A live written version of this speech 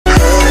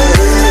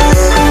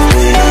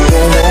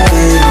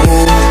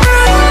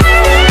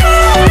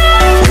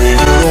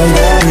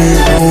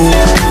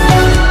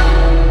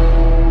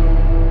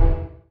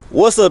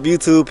What's up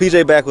YouTube,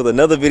 PJ back with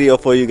another video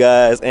for you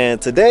guys, and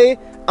today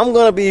I'm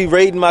gonna be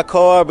rating my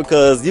car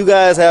because you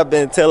guys have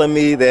been telling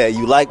me that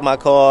you like my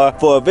car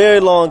for a very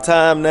long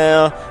time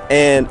now,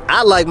 and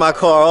I like my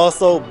car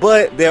also,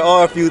 but there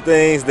are a few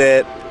things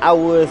that I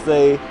would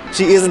say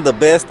she isn't the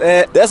best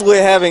at. That's with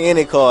having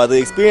any car. The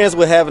experience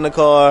with having a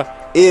car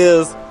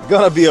is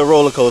gonna be a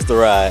roller coaster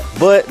ride,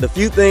 but the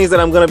few things that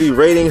I'm gonna be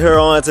rating her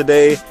on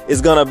today is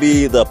gonna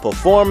be the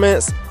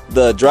performance,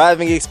 the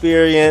driving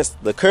experience,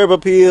 the curb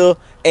appeal,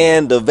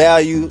 and the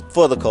value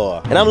for the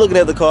car. And I'm looking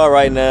at the car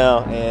right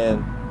now,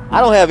 and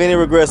I don't have any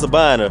regrets of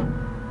buying her.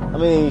 I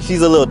mean,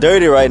 she's a little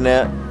dirty right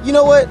now. You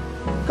know what?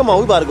 Come on,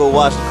 we about to go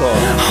wash the car.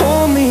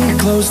 Hold me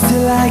close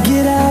till I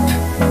get up.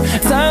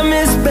 Time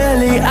is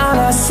barely on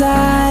our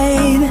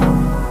side.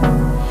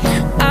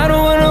 I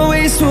don't wanna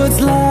waste what's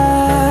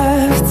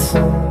left.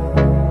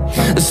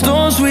 The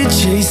storms we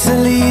chase are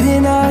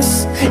leading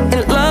us,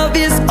 and love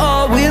is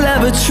all we'll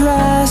ever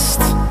trust.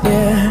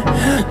 Yeah,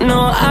 no,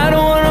 I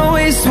don't wanna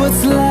waste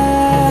what's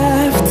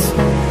left.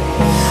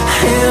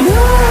 And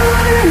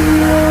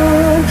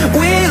on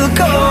we'll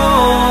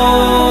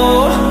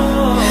go,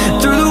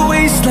 through the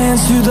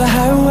wastelands, through the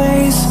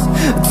highways,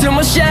 till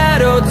my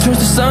shadow turns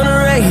to sun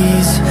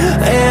rays.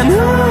 And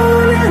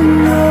on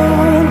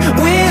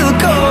we'll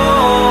go,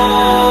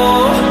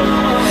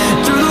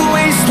 through the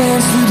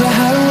wastelands, through the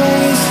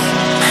highways,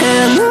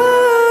 and on.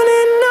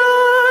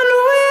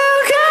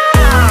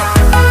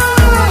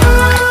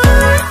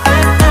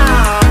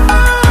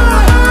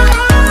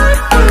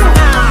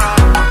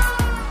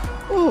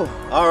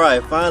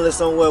 Alright, finally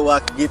somewhere where I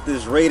could get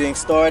this rating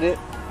started.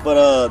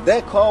 But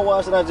that car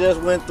wash that I just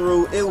went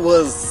through, it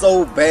was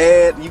so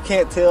bad. You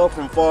can't tell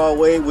from far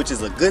away, which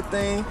is a good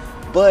thing,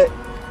 but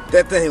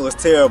that thing was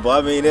terrible.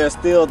 I mean, there's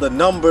still the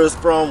numbers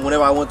from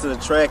whenever I went to the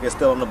track, it's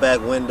still on the back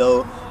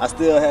window. I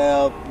still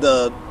have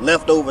the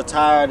leftover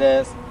tire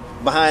that's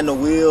behind the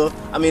wheel.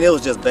 I mean, it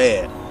was just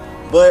bad.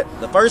 But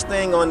the first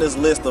thing on this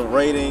list of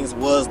ratings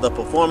was the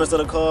performance of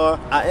the car.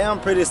 I am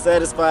pretty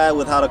satisfied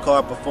with how the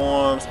car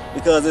performs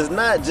because it's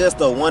not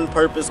just a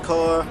one-purpose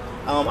car.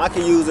 I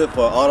can use it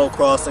for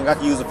autocrossing, I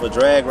can use it for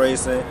drag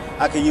racing,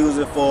 I can use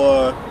it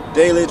for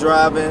daily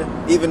driving,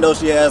 even though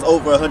she has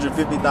over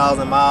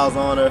 150,000 miles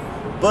on her.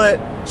 But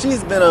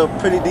she's been a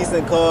pretty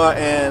decent car,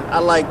 and I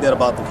like that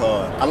about the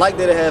car. I like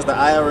that it has the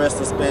IRS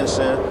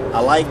suspension. I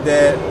like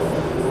that,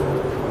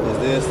 what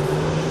is this?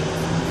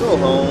 Go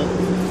home.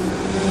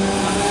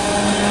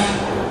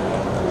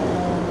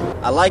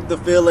 I like the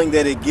feeling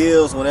that it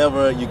gives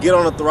whenever you get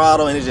on the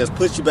throttle and it just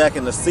puts you back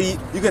in the seat.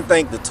 You can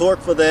thank the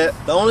torque for that.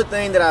 The only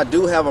thing that I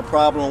do have a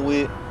problem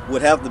with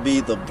would have to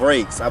be the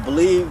brakes. I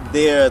believe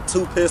they're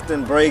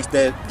 2-piston brakes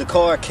that the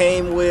car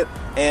came with,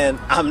 and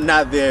I'm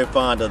not very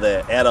fond of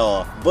that at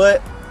all.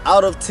 But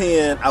out of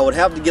 10, I would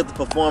have to get the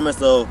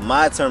performance of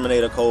my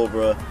Terminator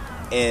Cobra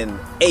an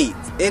 8.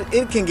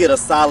 It can get a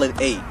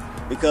solid 8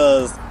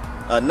 because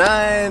a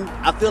 9,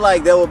 I feel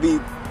like that would be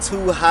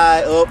too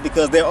high up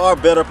because there are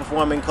better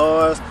performing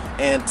cars,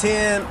 and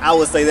 10, I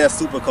would say that's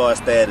supercar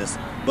status.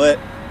 But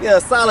yeah,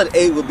 a solid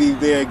 8 would be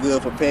very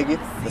good for Peggy.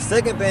 The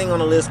second thing on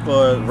the list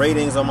for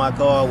ratings on my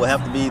car would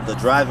have to be the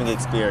driving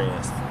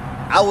experience.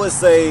 I would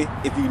say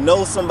if you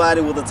know somebody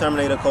with a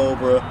Terminator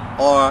Cobra,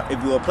 or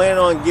if you are planning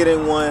on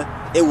getting one,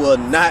 it will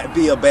not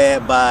be a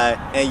bad buy,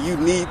 and you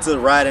need to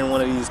ride in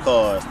one of these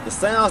cars. The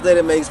sounds that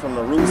it makes from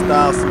the root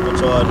style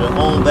supercharger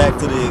on back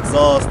to the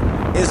exhaust,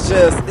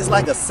 it's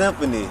like a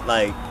symphony.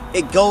 Like,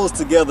 it goes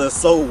together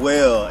so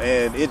well,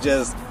 and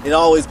it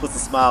always puts a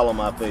smile on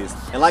my face.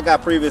 And like I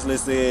previously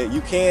said,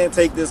 you can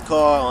take this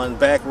car on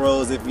back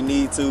roads if you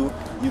need to.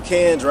 You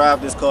can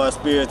drive this car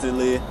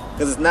spiritedly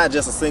because it's not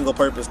just a single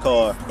purpose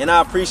car, and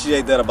I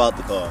appreciate that about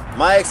the car.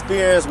 My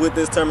experience with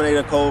this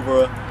Terminator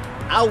Cobra,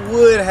 I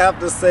would have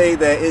to say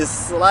that it's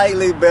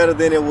slightly better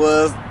than it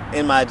was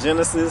in my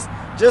Genesis,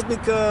 just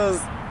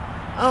because,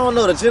 I don't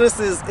know, the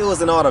Genesis, it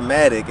was an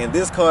automatic, and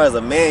this car is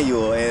a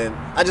manual, and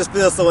I just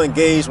feel so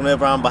engaged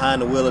whenever I'm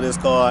behind the wheel of this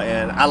car,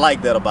 and I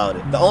like that about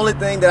it. The only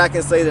thing that I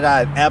can say that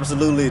I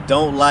absolutely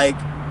don't like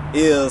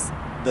is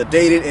the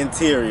dated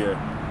interior.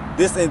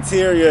 This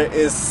interior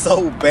is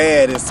so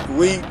bad. It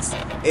squeaks.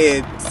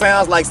 It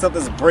sounds like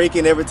something's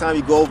breaking every time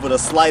you go over the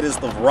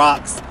slightest of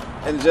rocks,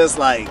 and just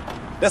like,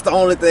 that's the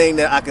only thing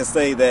that I can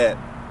say that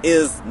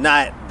is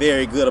not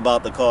very good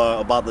about the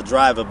car, about the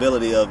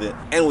drivability of it.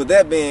 And with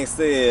that being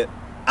said,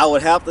 I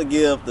would have to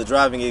give the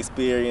driving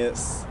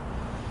experience,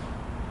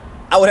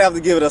 I would have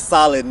to give it a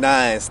solid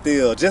 9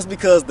 still. Just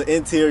because the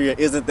interior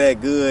isn't that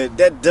good,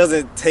 that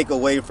doesn't take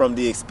away from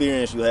the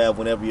experience you have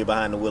whenever you're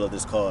behind the wheel of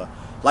this car.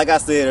 Like I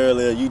said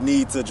earlier, you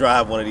need to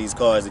drive one of these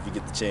cars if you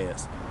get the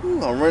chance.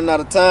 I'm running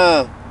out of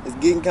time. It's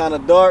getting kind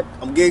of dark.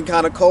 I'm getting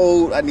kind of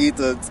cold. I need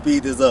to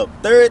speed this up.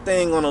 Third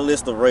thing on the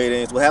list of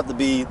ratings will have to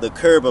be the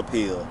curb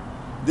appeal.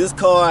 This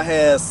car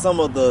has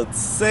some of the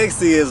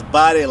sexiest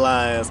body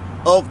lines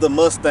of the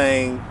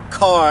Mustang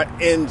car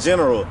in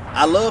general.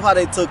 I love how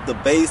they took the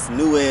base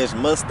New Edge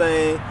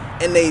Mustang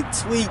and they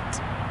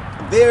tweaked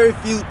very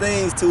few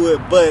things to it,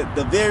 but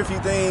the very few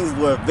things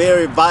were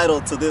very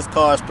vital to this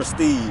car's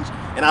prestige,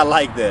 and I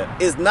like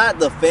that. It's not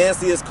the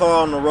fanciest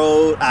car on the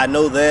road, I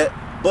know that,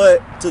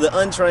 but to the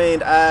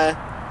untrained eye,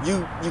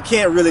 you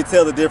can't really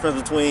tell the difference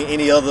between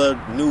any other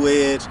new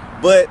Edge,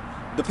 but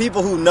the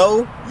people who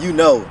know, you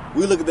know.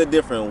 We look at the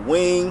different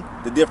wing,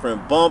 the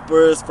different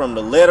bumpers, from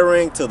the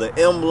lettering to the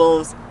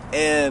emblems,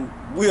 and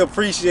we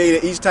appreciate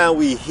it each time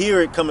we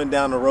hear it coming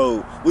down the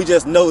road. We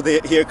just know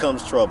that here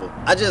comes trouble.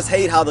 I just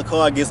hate how the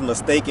car gets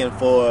mistaken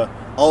for,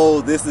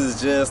 oh, this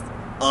is just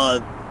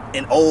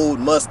an old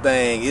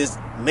Mustang. It's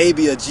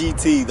maybe a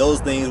GT. Those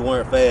things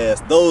weren't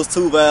fast. Those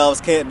two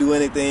valves can't do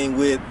anything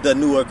with the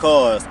newer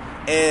cars.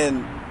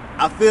 And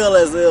I feel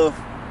as if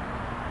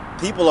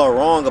people are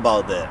wrong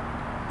about that.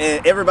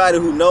 And everybody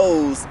who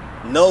knows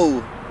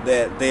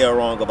that they are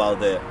wrong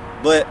about that.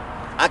 But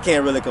I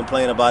can't really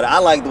complain about it. I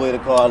like the way the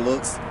car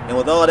looks. And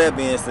with all that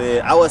being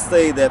said, I would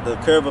say that the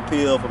curb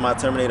appeal for my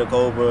Terminator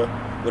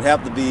Cobra would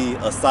have to be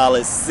a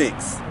solid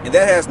 6. And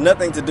that has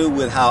nothing to do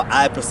with how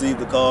I perceive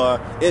the car.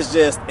 It's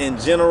just, in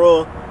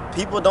general,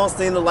 people don't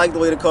seem to like the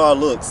way the car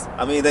looks.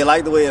 I mean, they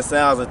like the way it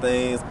sounds and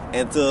things.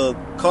 And to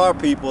car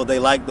people, they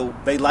like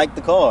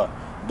the car.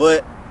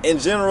 But in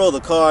general,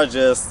 the car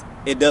just,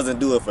 it doesn't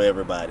do it for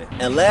everybody.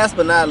 And last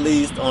but not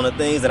least, on the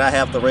things that I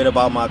have to rate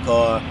about my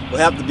car, will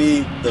have to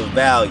be the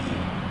value.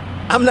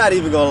 I'm not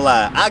even gonna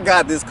lie, I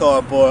got this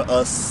car for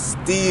a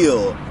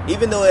steal.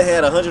 Even though it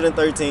had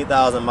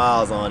 113,000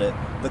 miles on it,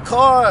 the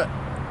car,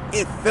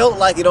 it felt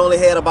like it only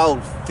had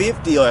about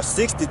 50 or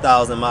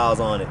 60,000 miles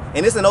on it.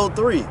 And it's an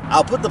 03.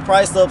 I'll put the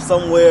price up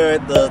somewhere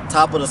at the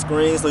top of the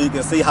screen so you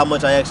can see how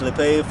much I actually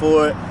paid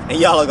for it. And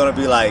y'all are gonna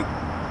be like,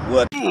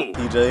 what,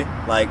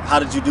 PJ? Like, how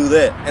did you do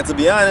that? And to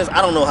be honest,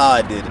 I don't know how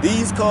I did it.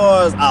 These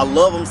cars, I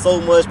love them so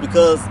much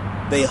because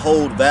they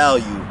hold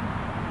value.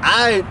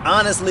 I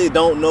honestly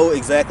don't know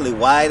exactly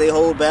why they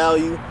hold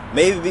value.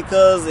 Maybe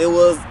because it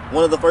was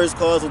one of the first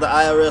cars with the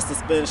IRS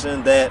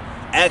suspension that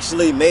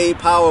actually made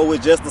power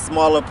with just a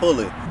smaller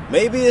pulley.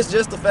 Maybe it's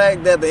just the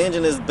fact that the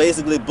engine is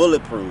basically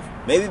bulletproof.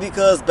 Maybe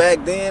because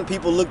back then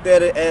people looked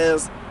at it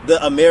as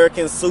the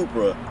American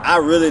Supra. I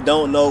really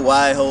don't know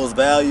why it holds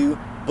value.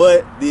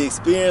 But the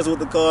experience with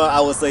the car, I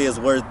would say, is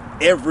worth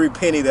every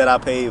penny that I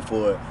paid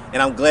for it.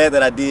 And I'm glad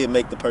that I did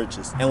make the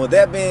purchase. And with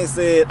that being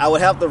said, I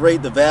would have to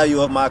rate the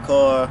value of my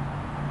car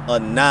a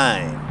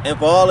 9. And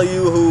for all of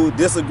you who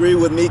disagree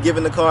with me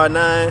giving the car a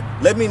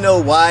 9, let me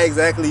know why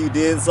exactly you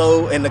did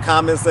so in the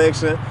comment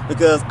section.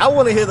 Because I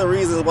want to hear the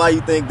reasons why you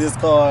think this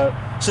car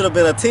should have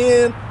been a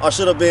 10 or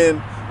should have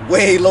been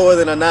way lower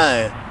than a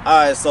 9.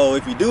 Alright, so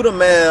if you do the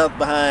math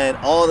behind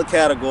all the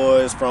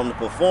categories, from the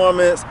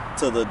performance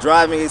to the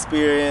driving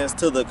experience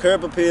to the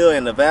curb appeal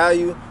and the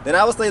value, then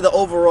I would say the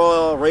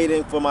overall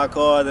rating for my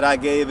car that I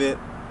gave it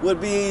would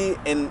be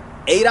an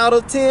 8 out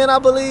of 10, I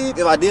believe.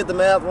 If I did the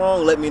math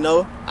wrong, let me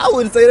know. I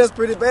wouldn't say that's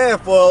pretty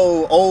bad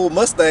for an old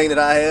Mustang that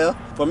I have.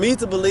 For me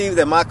to believe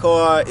that my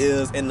car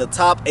is in the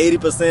top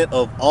 80%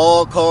 of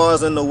all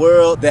cars in the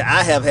world that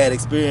I have had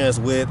experience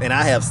with and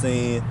I have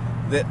seen,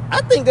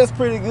 I think that's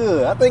pretty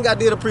good. I think I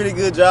did a pretty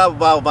good job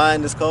about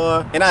buying this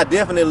car, and I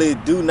definitely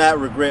do not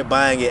regret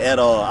buying it at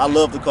all. I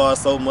love the car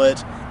so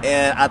much,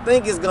 and I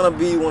think it's gonna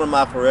be one of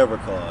my forever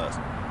cars.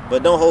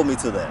 But don't hold me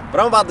to that.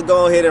 But I'm about to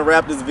go ahead and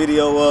wrap this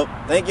video up.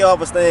 Thank y'all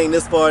for staying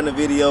this far in the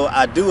video.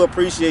 I do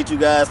appreciate you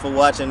guys for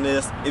watching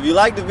this. If you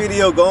like the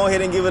video, go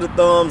ahead and give it a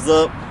thumbs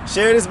up.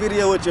 Share this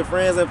video with your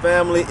friends and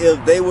family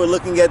if they were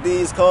looking at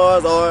these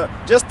cars, or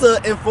just to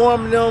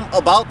inform them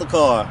about the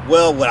car.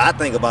 Well, what I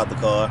think about the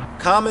car.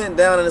 Comment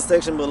down in the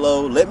section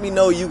below. Let me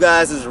know you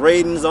guys'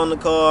 ratings on the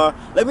car.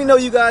 Let me know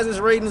you guys'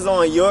 ratings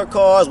on your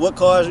cars, what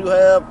cars you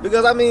have.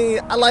 Because I mean,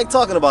 I like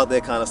talking about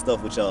that kind of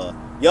stuff with y'all.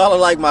 Y'all are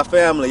like my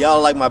family. Y'all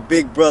are like my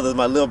big brothers,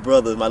 my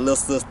little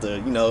sister,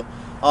 you know,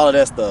 all of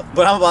that stuff.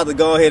 But I'm about to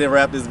go ahead and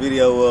wrap this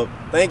video up.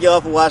 Thank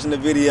y'all for watching the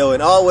video,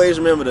 and always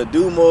remember to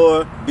do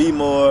more, be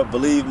more,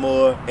 believe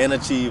more, and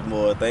achieve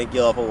more. Thank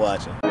y'all for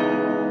watching.